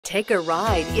Take a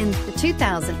ride in the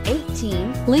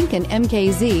 2018 Lincoln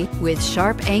MKZ. With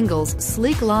sharp angles,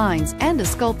 sleek lines, and a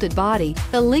sculpted body,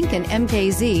 the Lincoln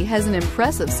MKZ has an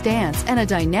impressive stance and a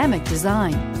dynamic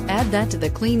design. Add that to the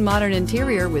clean modern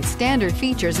interior with standard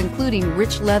features including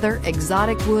rich leather,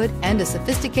 exotic wood, and a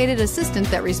sophisticated assistant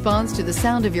that responds to the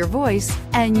sound of your voice,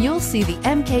 and you'll see the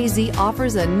MKZ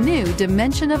offers a new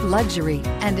dimension of luxury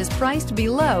and is priced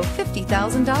below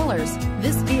 $50,000.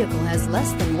 This vehicle has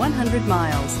less than 100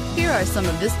 miles. Here are some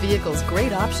of this vehicle's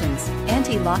great options: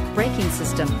 anti-lock braking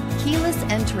system, keyless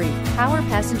entry, power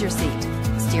passenger seat,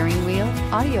 steering wheel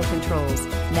audio controls,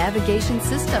 navigation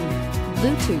system,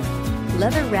 Bluetooth,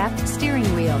 leather-wrapped steering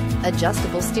wheel,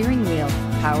 adjustable steering wheel,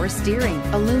 power steering,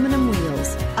 aluminum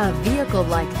wheels. A vehicle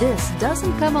like this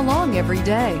doesn't come along every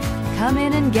day. Come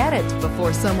in and get it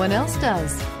before someone else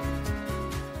does.